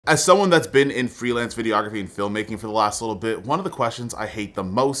As someone that's been in freelance videography and filmmaking for the last little bit, one of the questions I hate the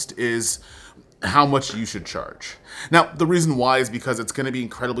most is how much you should charge. Now, the reason why is because it's going to be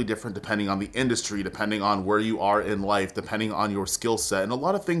incredibly different depending on the industry, depending on where you are in life, depending on your skill set, and a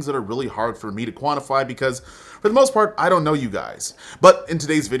lot of things that are really hard for me to quantify because for the most part, I don't know you guys. But in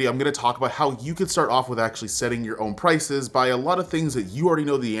today's video, I'm going to talk about how you could start off with actually setting your own prices by a lot of things that you already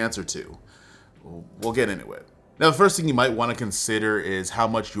know the answer to. We'll get into it. Now, the first thing you might want to consider is how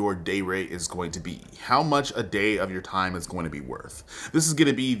much your day rate is going to be. How much a day of your time is going to be worth. This is going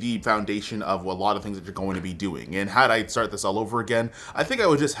to be the foundation of a lot of things that you're going to be doing. And had I start this all over again, I think I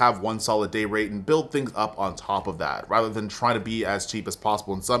would just have one solid day rate and build things up on top of that, rather than try to be as cheap as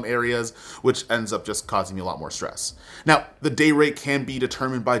possible in some areas, which ends up just causing me a lot more stress. Now, the day rate can be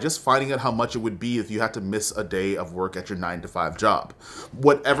determined by just finding out how much it would be if you had to miss a day of work at your 9-to-5 job.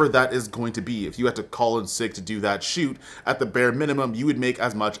 Whatever that is going to be, if you had to call in sick to do that shoot, at the bare minimum, you would make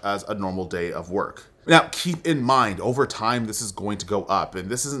as much as a normal day of work. Now, keep in mind, over time, this is going to go up, and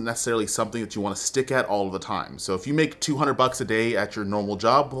this isn't necessarily something that you want to stick at all of the time. So if you make $200 a day at your normal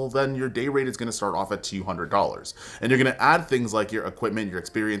job, well, then your day rate is going to start off at $200. And you're going to add things like your equipment, your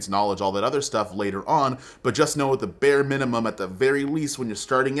experience, knowledge, all that other stuff later on, but just know at the bare minimum, at the very least, when you're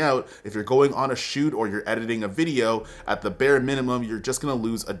starting out, if you're going on a shoot or you're editing a video, at the bare minimum, you're just going to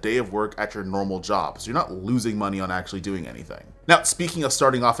lose a day of work at your normal job. So you're not losing money on actually doing anything. Now, speaking of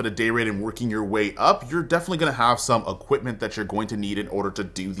starting off at a day rate and working your way up, you're definitely going to have some equipment that you're going to need in order to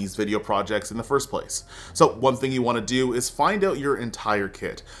do these video projects in the first place. So one thing you want to do is find out your entire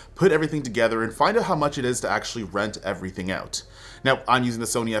kit, put everything together, and find out how much it is to actually rent everything out. Now, I'm using the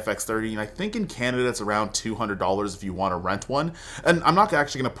Sony FX30, and I think in Canada it's around $200 if you want to rent one. And I'm not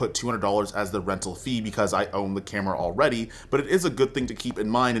actually going to put $200 as the rental fee because I own the camera already, but it is a good thing to keep in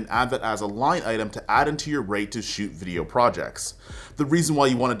mind and add that as a line item to add into your rate to shoot video projects. The reason why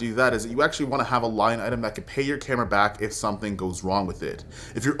you want to do that is that you actually want to have a line item that can pay your camera back if something goes wrong with it.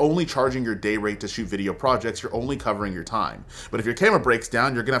 If you're only charging your day rate to shoot video projects, you're only covering your time. But if your camera breaks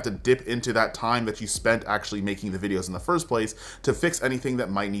down, you're going to have to dip into that time that you spent actually making the videos in the first place to fix anything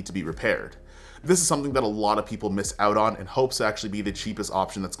that might need to be repaired. This is something that a lot of people miss out on and hopes to actually be the cheapest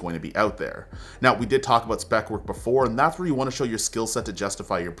option that's going to be out there. Now, we did talk about spec work before, and that's where you want to show your skill set to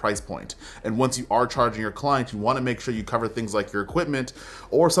justify your price point. And once you are charging your client, you want to make sure you cover things like your equipment,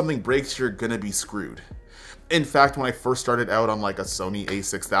 or if something breaks, you're going to be screwed. In fact, when I first started out on like a Sony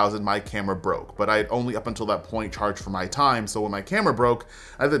A6000, my camera broke, but I had only up until that point charged for my time. So when my camera broke,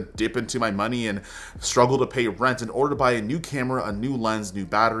 I had to dip into my money and struggle to pay rent in order to buy a new camera, a new lens, new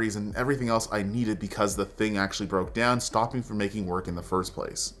batteries, and everything else I needed because the thing actually broke down, stopping me from making work in the first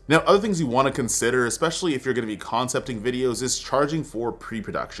place. Now, other things you want to consider, especially if you're going to be concepting videos, is charging for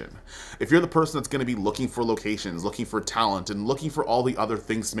pre-production. If you're the person that's going to be looking for locations, looking for talent, and looking for all the other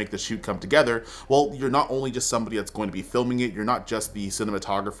things to make the shoot come together, well, you're not only just somebody that's going to be filming it, you're not just the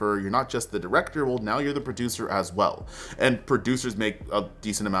cinematographer, you're not just the director, well, now you're the producer as well. And producers make a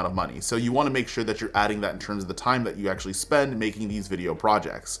decent amount of money. So you want to make sure that you're adding that in terms of the time that you actually spend making these video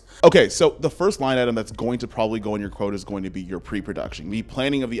projects. Okay, so the first line item that's going to probably go in your quote is going to be your pre-production, the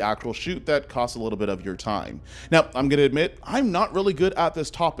planning of the actual shoot that costs a little bit of your time. Now, I'm going to admit, I'm not really good at this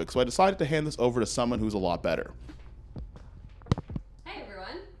topic, so I decided to hand this over to someone who's a lot better. Hey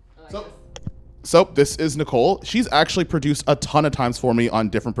everyone. So this is Nicole. She's actually produced a ton of times for me on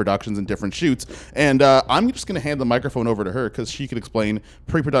different productions and different shoots. And I'm just going to hand the microphone over to her because she could explain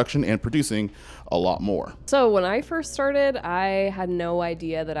pre-production and producing a lot more. So when I first started, I had no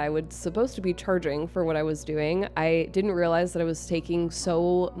idea that I was supposed to be charging for what I was doing. I didn't realize that I was taking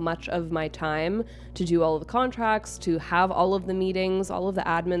so much of my time to do all of the contracts, to have all of the meetings, all of the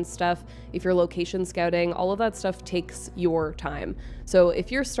admin stuff. If you're location scouting, all of that stuff takes your time. So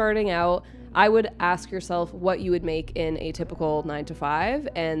if you're starting out, I would ask yourself what you would make in a typical 9-to-5,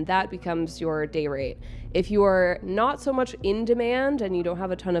 and that becomes your day rate. If you are not so much in demand and you don't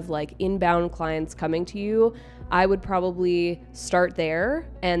have a ton of like inbound clients coming to you, I would probably start there,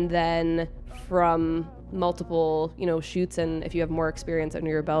 and then from multiple, shoots, and if you have more experience under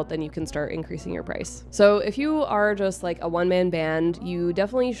your belt, then you can start increasing your price. So if you are just like a one-man band, you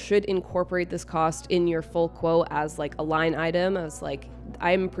definitely should incorporate this cost in your full quote as like a line item, as like,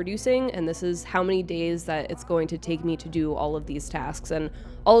 I'm producing and this is how many days that it's going to take me to do all of these tasks. And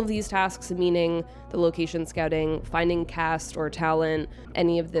all of these tasks meaning the location scouting, finding cast or talent,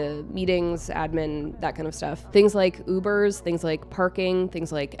 any of the meetings, admin, that kind of stuff. Things like Ubers, things like parking,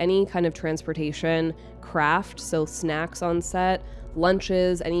 things like any kind of transportation, craft, so snacks on set,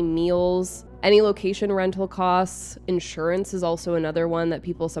 lunches, any meals, any location rental costs. Insurance is also another one that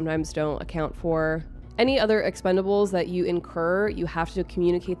people sometimes don't account for. Any other expendables that you incur, you have to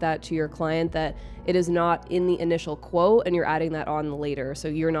communicate that to your client that it is not in the initial quote and you're adding that on later, so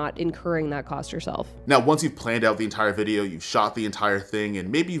you're not incurring that cost yourself. Now, once you've planned out the entire video, you've shot the entire thing,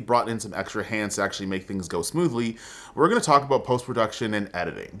 and maybe you've brought in some extra hands to actually make things go smoothly, we're going to talk about post-production and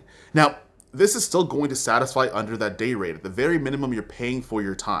editing. Now, this is still going to satisfy under that day rate. At the very minimum, you're paying for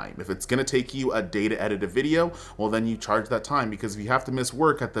your time. If it's gonna take you a day to edit a video, well then you charge that time, because if you have to miss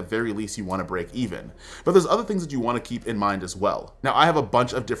work, at the very least you wanna break even. But there's other things that you wanna keep in mind as well. Now, I have a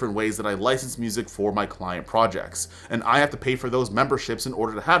bunch of different ways that I license music for my client projects, and I have to pay for those memberships in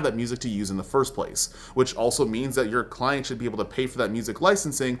order to have that music to use in the first place, which also means that your client should be able to pay for that music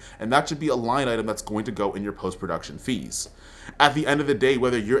licensing, and that should be a line item that's going to go in your post-production fees. At the end of the day,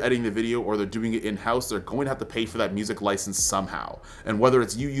 whether you're editing the video or they're doing it in-house, they're going to have to pay for that music license somehow. And whether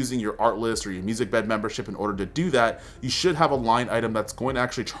it's you using your Artlist or your MusicBed membership in order to do that, you should have a line item that's going to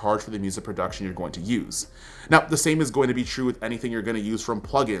actually charge for the music production you're going to use. Now, the same is going to be true with anything you're going to use from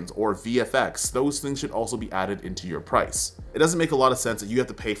plugins or VFX. Those things should also be added into your price. It doesn't make a lot of sense that you have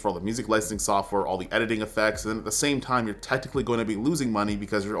to pay for all the music licensing software, all the editing effects, and then at the same time, you're technically going to be losing money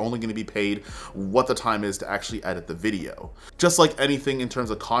because you're only going to be paid what the time is to actually edit the video. Just like anything in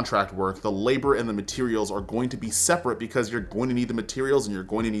terms of contract work, the labor and the materials are going to be separate because you're going to need the materials and you're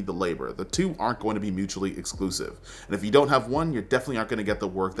going to need the labor. The two aren't going to be mutually exclusive. And if you don't have one, you definitely aren't going to get the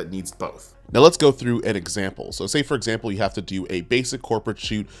work that needs both. Now let's go through an example. So say for example, you have to do a basic corporate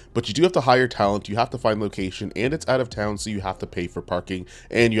shoot, but you do have to hire talent, you have to find location, and it's out of town, so you have to pay for parking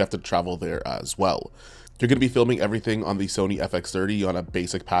and you have to travel there as well. You're going to be filming everything on the Sony FX30 on a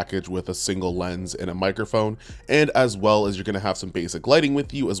basic package with a single lens and a microphone, and as well as you're going to have some basic lighting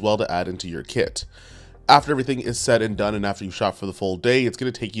with you as well to add into your kit. After everything is said and done and after you shot for the full day, it's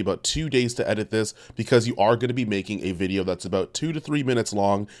going to take you about 2 days to edit this, because you are going to be making a video that's about 2 to 3 minutes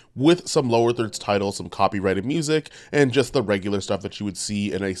long with some lower thirds titles, some copyrighted music, and just the regular stuff that you would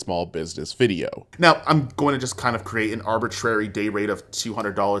see in a small business video. Now, I'm going to just kind of create an arbitrary day rate of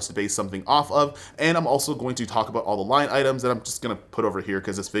 $200 to base something off of, and I'm also going to talk about all the line items that I'm just going to put over here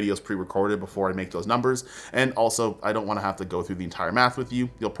because this video is pre-recorded before I make those numbers, and also I don't want to have to go through the entire math with you.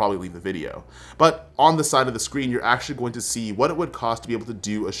 You'll probably leave the video. But on the side of the screen, you're actually going to see what it would cost to be able to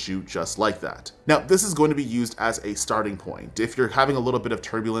do a shoot just like that. Now, this is going to be used as a starting point. If you're having a little bit of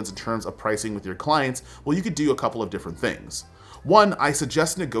turbulence in terms of pricing with your clients, well, you could do a couple of different things. One, I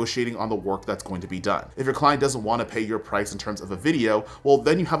suggest negotiating on the work that's going to be done. If your client doesn't want to pay your price in terms of a video, well,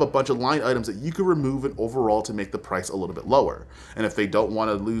 then you have a bunch of line items that you could remove and overall to make the price a little bit lower. And if they don't want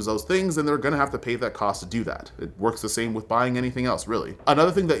to lose those things, then they're going to have to pay that cost to do that. It works the same with buying anything else, really.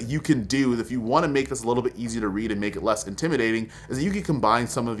 Another thing that you can do if you want to make this a little bit easier to read and make it less intimidating is that you can combine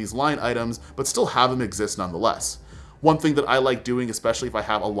some of these line items, but still have them exist nonetheless. One thing that I like doing, especially if I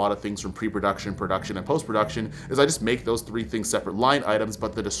have a lot of things from pre-production, production, and post-production, is I just make those three things separate line items,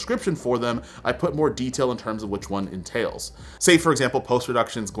 but the description for them, I put more detail in terms of which one entails. Say, for example,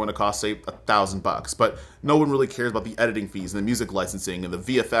 post-production is going to cost, say, $1,000, but no one really cares about the editing fees and the music licensing and the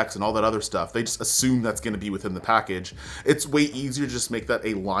VFX and all that other stuff. They just assume that's going to be within the package. It's way easier to just make that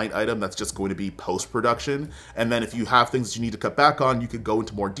a line item that's just going to be post-production, and then if you have things that you need to cut back on, you could go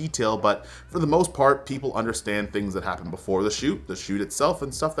into more detail, but for the most part, people understand things that happen before the shoot itself,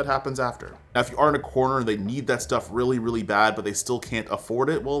 and stuff that happens after. Now, if you are in a corner and they need that stuff really, really bad, but they still can't afford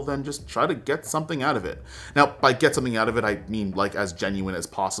it, well, then just try to get something out of it. Now, by get something out of it, I mean like as genuine as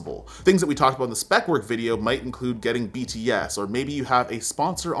possible. Things that we talked about in the spec work video might include getting BTS, or maybe you have a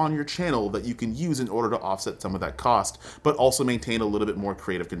sponsor on your channel that you can use in order to offset some of that cost, but also maintain a little bit more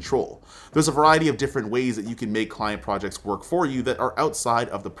creative control. There's a variety of different ways that you can make client projects work for you that are outside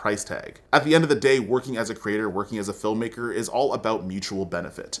of the price tag. At the end of the day, working as a creator, working as a filmmaker is all about mutual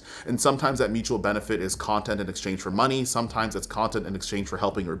benefit. And sometimes that mutual benefit is content in exchange for money, sometimes it's content in exchange for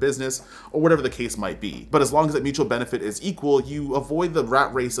helping your business, or whatever the case might be. But as long as that mutual benefit is equal, you avoid the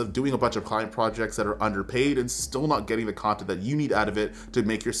rat race of doing a bunch of client projects that are underpaid and still not getting the content that you need out of it to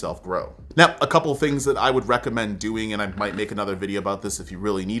make yourself grow. Now, a couple of things that I would recommend doing, and I might make another video about this if you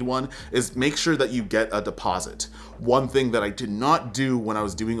really need one, is make sure that you get a deposit. One thing that I did not do when I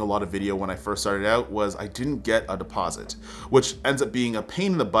was doing a lot of video when I first started out was I didn't get a deposit, which ends up being a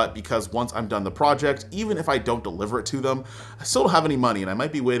pain in the butt because once I'm done the project, even if I don't deliver it to them, I still don't have any money and I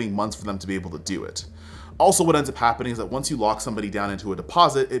might be waiting months for them to be able to do it. Also, what ends up happening is that once you lock somebody down into a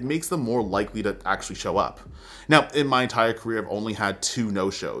deposit, it makes them more likely to actually show up. Now, in my entire career, I've only had 2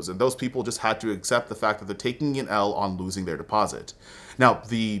 no-shows, and those people just had to accept the fact that they're taking an L on losing their deposit. Now,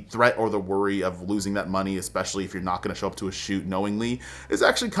 the threat or the worry of losing that money, especially if you're not going to show up to a shoot knowingly, is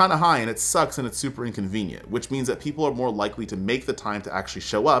actually kind of high, and it sucks and it's super inconvenient, which means that people are more likely to make the time to actually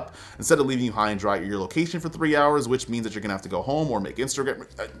show up instead of leaving you high and dry at your location for 3 hours, which means that you're going to have to go home or make Instagram.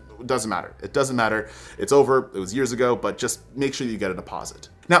 It doesn't matter. It doesn't matter. It's over. It was years ago, but just make sure you get a deposit.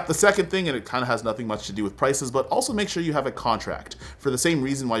 Now, the second thing, and it kind of has nothing much to do with prices, but also make sure you have a contract for the same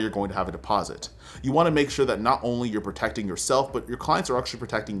reason why you're going to have a deposit. You want to make sure that not only you're protecting yourself, but your clients are actually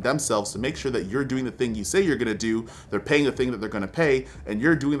protecting themselves to make sure that you're doing the thing you say you're going to do, they're paying the thing that they're going to pay, and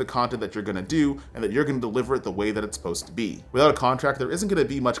you're doing the content that you're going to do, and that you're going to deliver it the way that it's supposed to be. Without a contract, there isn't going to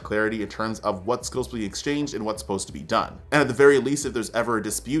be much clarity in terms of what's supposed to be exchanged and what's supposed to be done. And at the very least, if there's ever a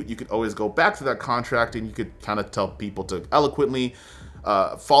dispute, you could always go back to that contract and you could kind of tell people to eloquently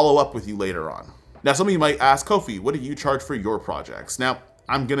follow up with you later on. Now, some of you might ask, Kofi, what do you charge for your projects? Now,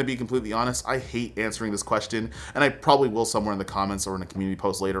 I'm gonna be completely honest, I hate answering this question, and I probably will somewhere in the comments or in a community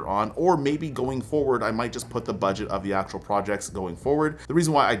post later on, or maybe going forward, I might just put the budget of the actual projects going forward. The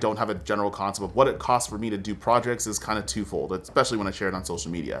reason why I don't have a general concept of what it costs for me to do projects is kind of twofold, especially when I share it on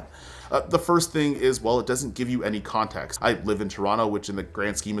social media. The first thing is, well, it doesn't give you any context. I live in Toronto, which in the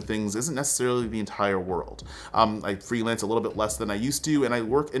grand scheme of things isn't necessarily the entire world. I freelance a little bit less than I used to, and I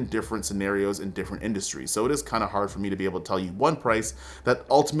work in different scenarios in different industries. So it is kind of hard for me to be able to tell you one price that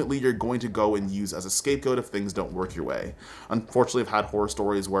ultimately you're going to go and use as a scapegoat if things don't work your way. Unfortunately, I've had horror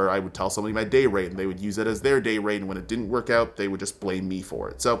stories where I would tell somebody my day rate and they would use it as their day rate, and when it didn't work out, they would just blame me for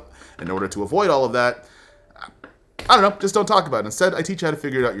it. So in order to avoid all of that, I don't know, just don't talk about it. Instead, I teach you how to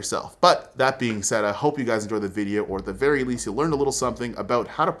figure it out yourself. But that being said, I hope you guys enjoyed the video, or at the very least, you learned a little something about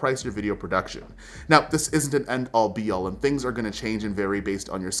how to price your video production. Now, this isn't an end-all be-all, and things are going to change and vary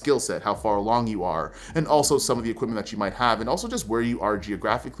based on your skill set, how far along you are, and also some of the equipment that you might have, and also just where you are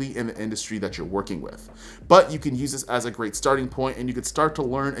geographically in the industry that you're working with. But you can use this as a great starting point, and you could start to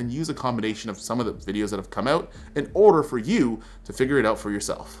learn and use a combination of some of the videos that have come out in order for you to figure it out for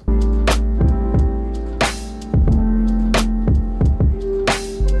yourself.